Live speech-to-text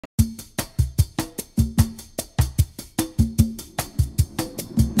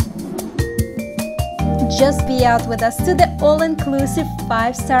just be out with us to the all-inclusive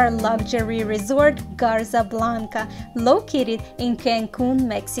 5-star luxury resort Garza Blanca, located in Cancun,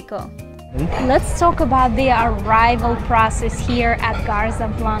 Mexico. Let's talk about the arrival process here at Garza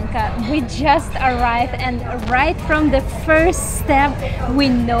Blanca. We just arrived, and right from the first step we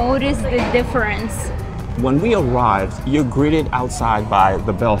noticed the difference. When we arrived, you're greeted outside by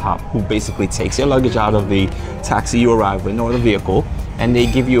the bellhop, who basically takes your luggage out of the taxi you arrive in or the vehicle, and they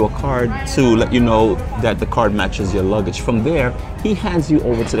give you a card to let you know that the card matches your luggage. From there, he hands you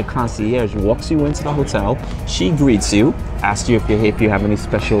over to the concierge, walks you into the hotel. She greets you, asks you if you have any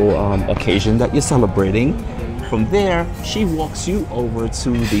special occasion that you're celebrating. From there, she walks you over to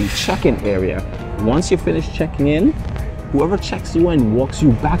the check-in area. Once you finish checking in, whoever checks you in walks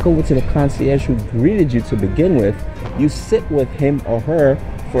you back over to the concierge who greeted you to begin with. You sit with him or her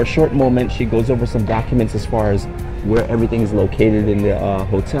for a short moment. She goes over some documents as far as where everything is located in the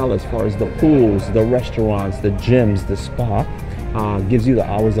hotel, as far as the pools, the restaurants, the gyms, the spa. Gives you the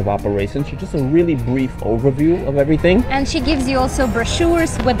hours of operation. So just a really brief overview of everything. And she gives you also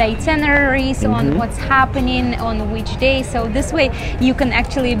brochures with itineraries on what's happening on which day. So this way you can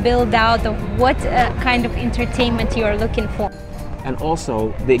actually build out of what kind of entertainment you are looking for. And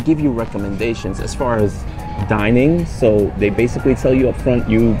also they give you recommendations as far as dining. So they basically tell you up front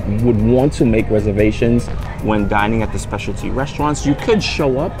you would want to make reservations when dining at the specialty restaurants. You could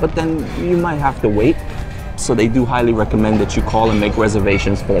show up, but then you might have to wait. So they do highly recommend that you call and make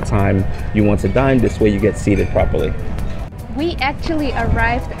reservations for the time you want to dine. This way you get seated properly. We actually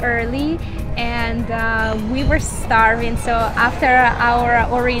arrived early and we were starving, so after our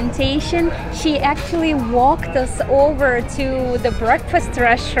orientation she actually walked us over to the breakfast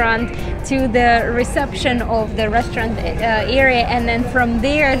restaurant, to the reception of the restaurant area, and then from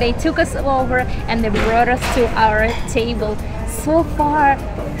there they took us over and they brought us to our table. So far,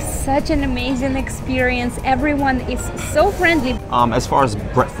 such an amazing experience. Everyone is so friendly. As far as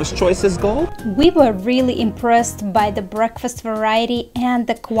breakfast choices go, we were really impressed by the breakfast variety and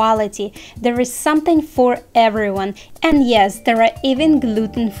the quality. There is something for everyone, and yes, there are even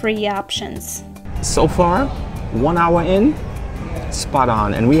gluten-free options. So far, 1 hour in, spot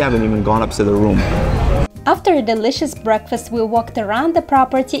on, and we haven't even gone up to the room. After a delicious breakfast, we walked around the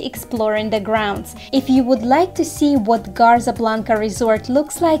property exploring the grounds. If you would like to see what Garza Blanca Resort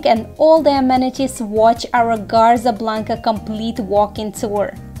looks like and all the amenities, watch our Garza Blanca complete walk-in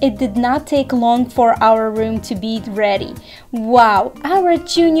tour. It did not take long for our room to be ready. Wow, our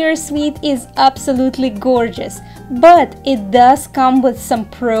junior suite is absolutely gorgeous, but it does come with some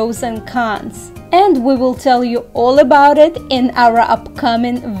pros and cons. And we will tell you all about it in our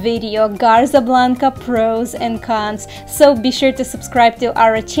upcoming video, Garza Blanca Pros and Cons. So be sure to subscribe to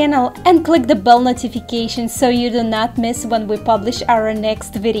our channel and click the bell notification so you do not miss when we publish our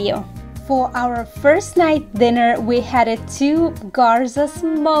next video. For our first night dinner, we headed to Garza's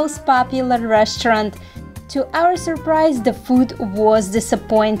most popular restaurant. To our surprise, the food was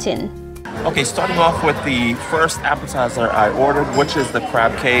disappointing. Okay, starting off with the first appetizer I ordered, which is the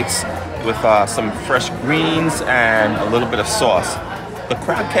crab cakes with some fresh greens and a little bit of sauce. The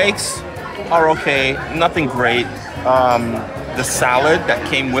crab cakes are okay, nothing great. The salad that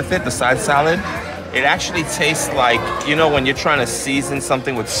came with it, the side salad, it actually tastes like, you know, when you're trying to season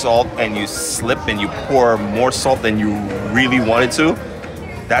something with salt and you slip and you pour more salt than you really wanted to.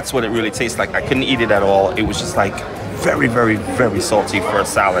 That's what it really tastes like. I couldn't eat it at all. It was just like very, very, very salty for a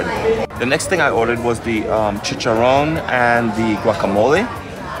salad. The next thing I ordered was the chicharron and the guacamole.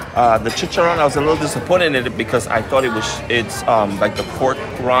 The chicharron, I was a little disappointed in it because I thought it's like the pork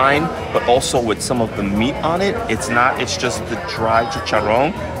rind, but also with some of the meat on it. It's not, it's just the dry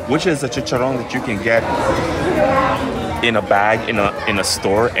chicharron, which is a chicharron that you can get in a bag in a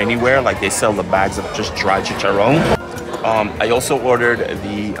store anywhere. Like they sell the bags of just dry chicharron. I also ordered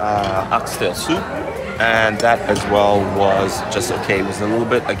the oxtail soup, and that as well was just okay. It was a little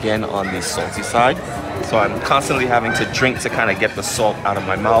bit, again, on the salty side. So I'm constantly having to drink to kind of get the salt out of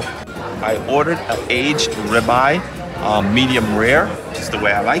my mouth. I ordered an aged ribeye, medium rare, just the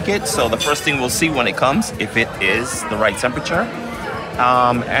way I like it. So the first thing we'll see when it comes, if it is the right temperature.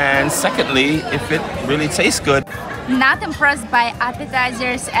 And secondly, if it really tastes good. Not impressed by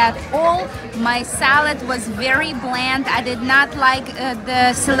appetizers at all. My salad was very bland. I did not like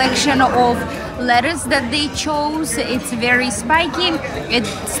the selection of lettuce that they chose. It's very spiky.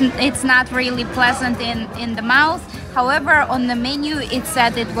 It's not really pleasant in the mouth. However, on the menu it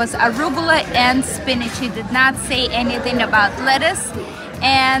said it was arugula and spinach. It did not say anything about lettuce.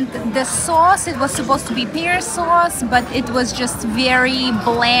 And the sauce, it was supposed to be pear sauce, but it was just very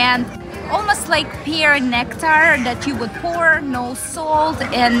bland. almost like pear nectar that you would pour, no salt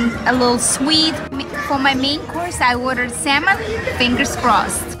and a little sweet. For my main course, I ordered salmon, fingers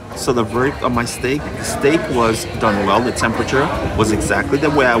crossed. So the verdict on my steak, the steak was done well. The temperature was exactly the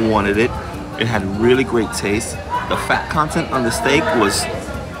way I wanted it. It had really great taste. The fat content on the steak was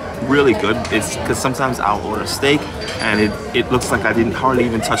really good. It's because sometimes I'll order steak and it looks like I didn't hardly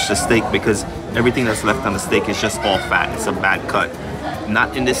even touch the steak because everything that's left on the steak is just all fat. It's a bad cut.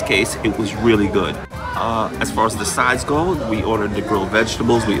 Not in this case, it was really good. As far as the sides go, we ordered the grilled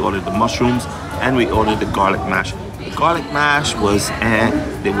vegetables, we ordered the mushrooms, and we ordered the garlic mash. The garlic mash was,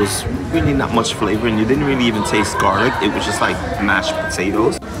 there was really not much flavor and you didn't really even taste garlic. It was just like mashed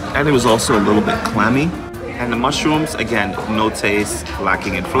potatoes. And it was also a little bit clammy. And the mushrooms, again, no taste,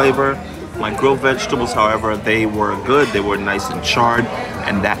 lacking in flavor. My grilled vegetables, however, they were good. They were nice and charred,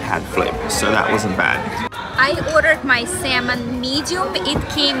 and that had flavor, so that wasn't bad. I ordered my salmon medium. It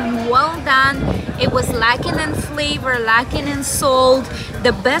came well done. It was lacking in flavor, lacking in salt.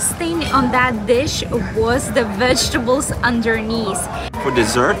 The best thing on that dish was the vegetables underneath. For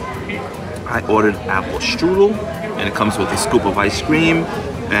dessert, I ordered apple strudel, and it comes with a scoop of ice cream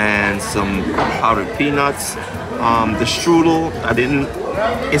and some powdered peanuts. The strudel,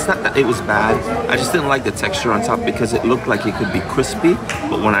 it's not that it was bad, I just didn't like the texture on top because it looked like it could be crispy,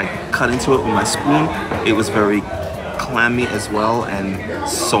 but when I cut into it with my spoon, it was very clammy as well and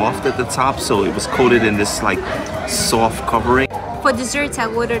soft at the top, so it was coated in this like soft covering. For dessert, I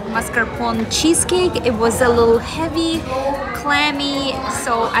ordered mascarpone cheesecake. It was a little heavy, clammy,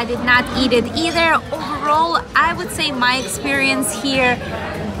 so I did not eat it either. Overall, I would say my experience here,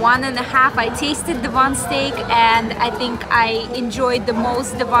 1.5. I tasted Devon steak and I think I enjoyed the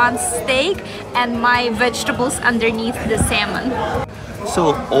most Devon steak and my vegetables underneath the salmon.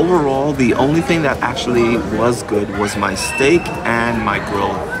 So overall, the only thing that actually was good was my steak and my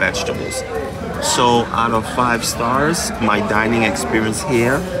grilled vegetables. So out of 5 stars, my dining experience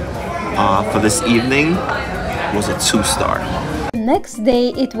here for this evening was a 2-star. Next day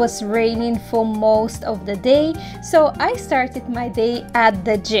it was raining for most of the day, so I started my day at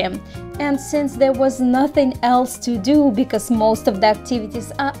the gym. And since there was nothing else to do because most of the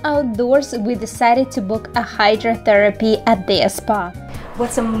activities are outdoors, we decided to book a hydrotherapy at their spa.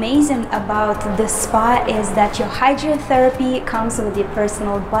 What's amazing about the spa is that your hydrotherapy comes with your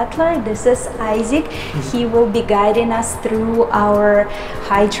personal butler. This is Isaac. He will be guiding us through our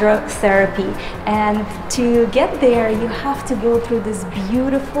hydrotherapy. And to get there, you have to go through this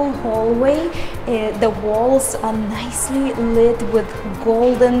beautiful hallway. The walls are nicely lit with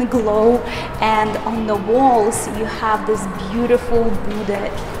golden glow, and on the walls you have these beautiful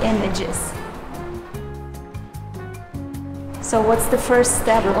Buddha images. So what's the first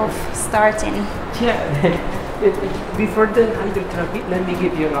step of starting? Yeah, before the hydrotherapy, let me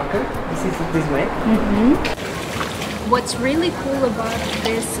give you a rocker. This way. What's really cool about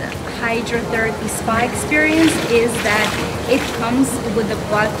this hydrotherapy spa experience is that it comes with a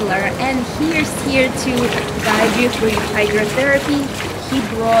butler, and he's here to guide you through your hydrotherapy. He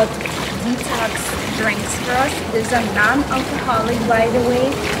brought detox drinks for us. These are non-alcoholic, by the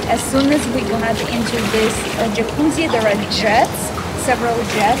way. As soon as we got into this jacuzzi, there are jets, several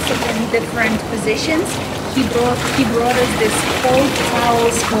jets in different positions. He brought us this cold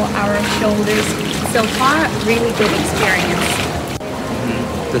towels for our shoulders. So far, really good experience.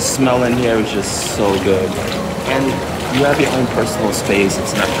 The smell in here is just so good, and you have your own personal space.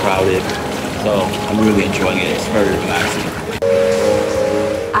 It's not crowded, so I'm really enjoying it. It's very relaxing.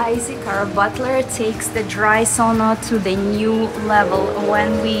 Isaac, our butler, takes the dry sauna to the new level.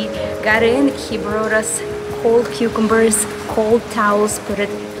 When we got in, he brought us cold cucumbers, cold towels, put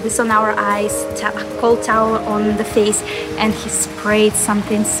this on our eyes, cold towel on the face, and he sprayed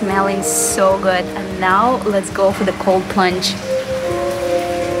something smelling so good. And now let's go for the cold plunge.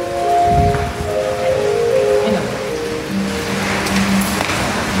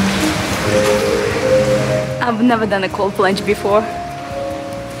 I've never done a cold plunge before.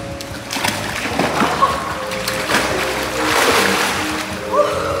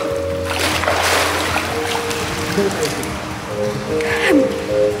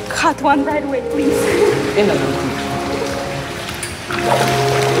 Hot one right away, please. I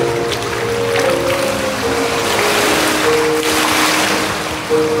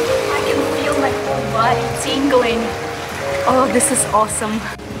can feel my whole body tingling. Oh, this is awesome.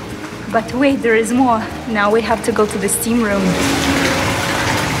 But wait, there is more. Now we have to go to the steam room.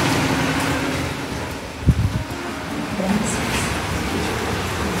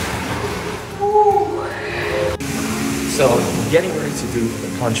 So getting ready to do the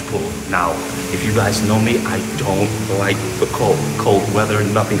plunge pool. Now, if you guys know me, I don't like the cold weather,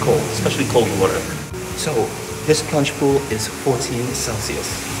 nothing cold, especially cold water. So this plunge pool is 14 Celsius.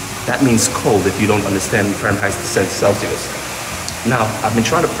 That means cold if you don't understand Fahrenheit to Celsius. Now, I've been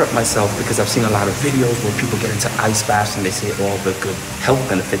trying to prep myself because I've seen a lot of videos where people get into ice baths and they say all the good health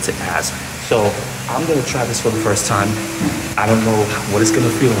benefits it has. So I'm gonna try this for the first time. I don't know what it's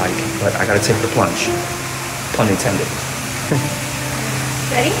gonna feel like, but I gotta take the plunge. Pun intended.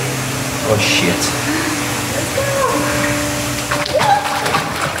 Ready? Oh shit. Let's go.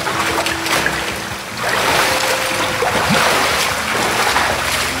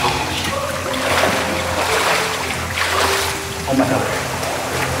 Oh my god.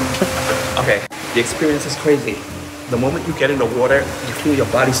 Okay, the experience is crazy. The moment you get in the water, you feel your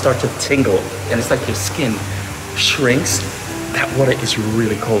body start to tingle, and it's like your skin shrinks. That water is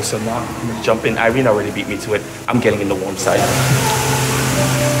really cold, so now I'm gonna jump in. Irene already beat me to it. I'm getting in the warm side.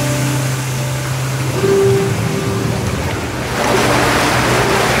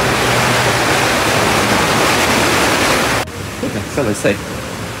 Okay, so let's say.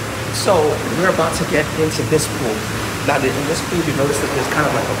 So we're about to get into this pool. Now in this pool, you notice that there's kind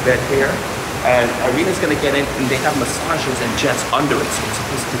of like a bed here, and Irene's gonna get in, and they have massagers and jets under it, so it's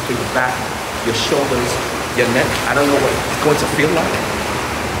supposed to feel your back, your shoulders, your neck. I don't know what it's going to feel like.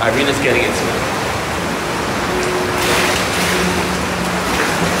 Irene's getting into it.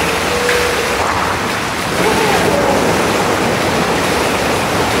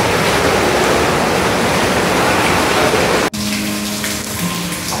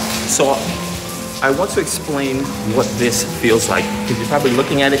 So I want to explain what this feels like, because you're probably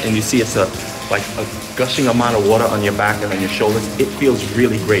looking at it and you see it's like a gushing amount of water on your back and on your shoulders. It feels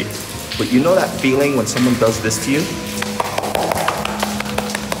really great. But you know that feeling when someone does this to you?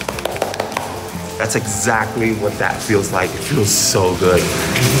 That's exactly what that feels like. It feels so good.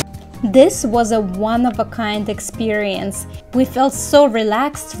 This was a one-of-a-kind experience. We felt so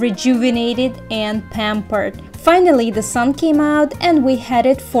relaxed, rejuvenated, and pampered. Finally, the sun came out and we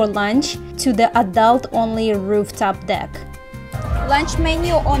headed for lunch to the adult-only rooftop deck. Lunch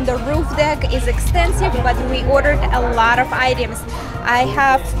menu on the roof deck is extensive, but we ordered a lot of items. I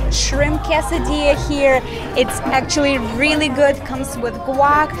have shrimp quesadilla here. It's actually really good, comes with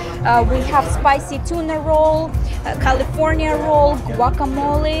guac. We have spicy tuna roll, California roll,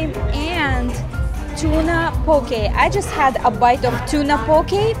 guacamole, and tuna poke. I just had a bite of tuna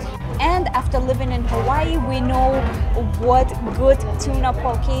poke, and after living in Hawaii, we know what good tuna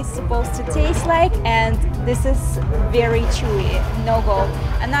poke is supposed to taste like, and this is very chewy, no go.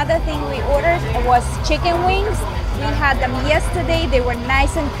 Another thing we ordered was chicken wings. We had them yesterday. They were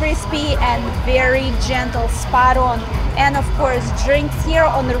nice and crispy and very gentle, spot on. And of course, drinks here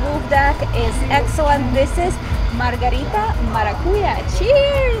on the roof deck is excellent. This is Margarita Maracuya.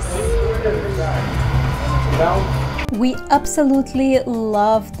 Cheers! We absolutely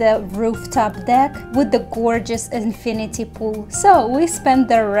love the rooftop deck with the gorgeous infinity pool. So we spent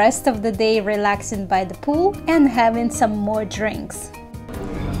the rest of the day relaxing by the pool and having some more drinks.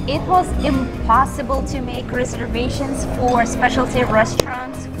 It was impossible to make reservations for specialty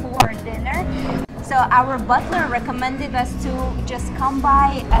restaurants for dinner. So our butler recommended us to just come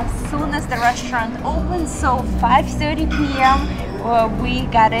by as soon as the restaurant opened. So 5:30 p.m. We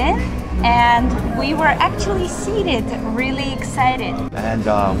got in and we were actually seated, really excited. And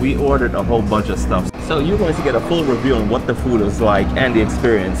we ordered a whole bunch of stuff. So you're going to get a full review on what the food is like and the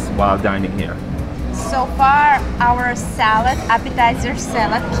experience while dining here. So far, our salad, appetizer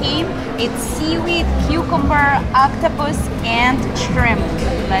salad came. It's seaweed, cucumber, octopus, and shrimp.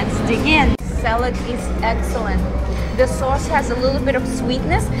 Let's dig in. Salad is excellent. The sauce has a little bit of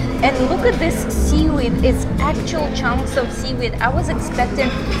sweetness, and look at this seaweed. It's actual chunks of seaweed. I was expecting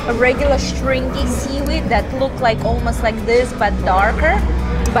a regular stringy seaweed that looked like almost like this but darker,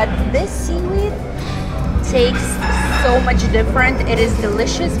 but this seaweed tastes so much different. It is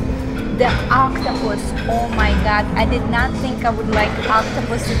delicious. The octopus, oh my god, I did not think I would like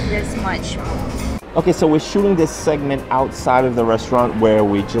octopus this much. Okay, so we're shooting this segment outside of the restaurant where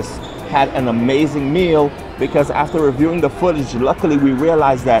we just had an amazing meal, because after reviewing the footage, luckily we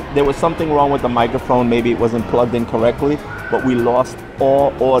realized that there was something wrong with the microphone. Maybe it wasn't plugged in correctly, but we lost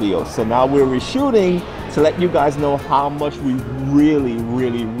all audio. So now we're reshooting to let you guys know how much we really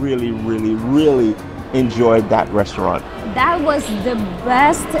enjoyed that restaurant. That was the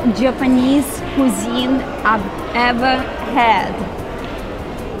best Japanese cuisine I've ever had.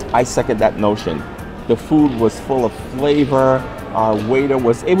 I second that notion. The food was full of flavor. Our waiter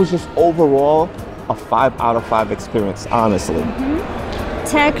it was just overall a 5 out of 5 experience, honestly.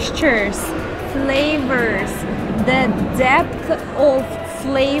 Textures, flavors, the depth of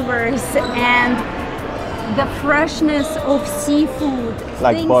flavors and the freshness of seafood.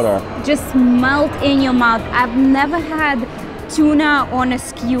 Like Things butter. just melt in your mouth. I've never had tuna on a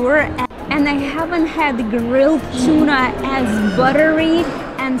skewer, and I haven't had grilled tuna as buttery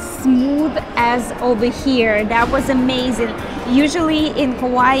and smooth as over here. That was amazing. Usually in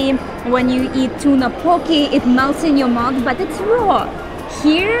Hawaii, when you eat tuna poke, it melts in your mouth, but it's raw.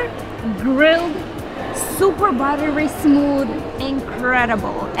 Here, grilled, super buttery smooth,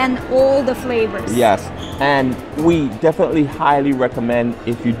 incredible, and all the flavors. Yes, and we definitely highly recommend,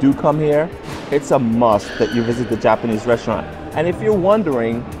 if you do come here, it's a must that you visit the Japanese restaurant. And if you're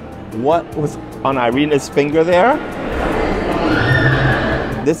wondering what was on Irina's finger there,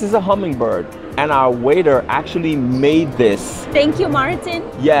 this is a hummingbird, and our waiter actually made this. Thank you, Martin.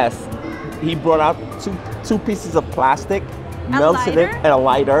 Yes, he brought out two pieces of plastic, melted it, and a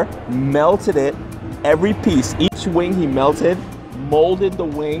lighter, melted it, every piece, each wing he melted, molded the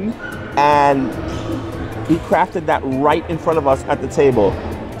wing, and he crafted that right in front of us at the table.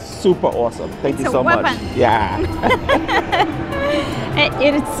 Super awesome. Thank you so much. Yeah.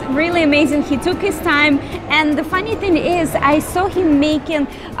 It's really amazing. He took his time, and the funny thing is, I saw him making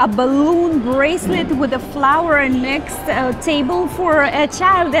a balloon bracelet with a flower next table for a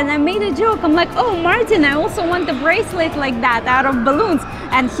child, and I made a joke. I'm like, oh, Martin, I also want a bracelet like that out of balloons.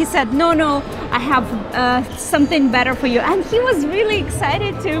 And he said, no, I have something better for you. And he was really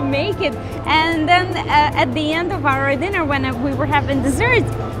excited to make it. And then at the end of our dinner, when we were having dessert,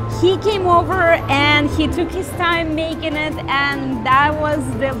 he came over and he took his time making it, and that was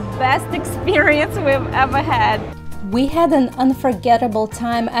the best experience we've ever had. We had an unforgettable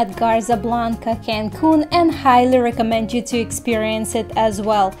time at Garza Blanca, Cancun, and highly recommend you to experience it as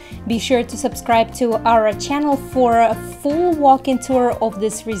well. Be sure to subscribe to our channel for a full walking tour of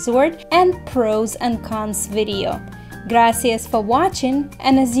this resort and pros and cons video. Gracias for watching,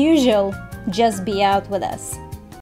 and as usual, just be out with us.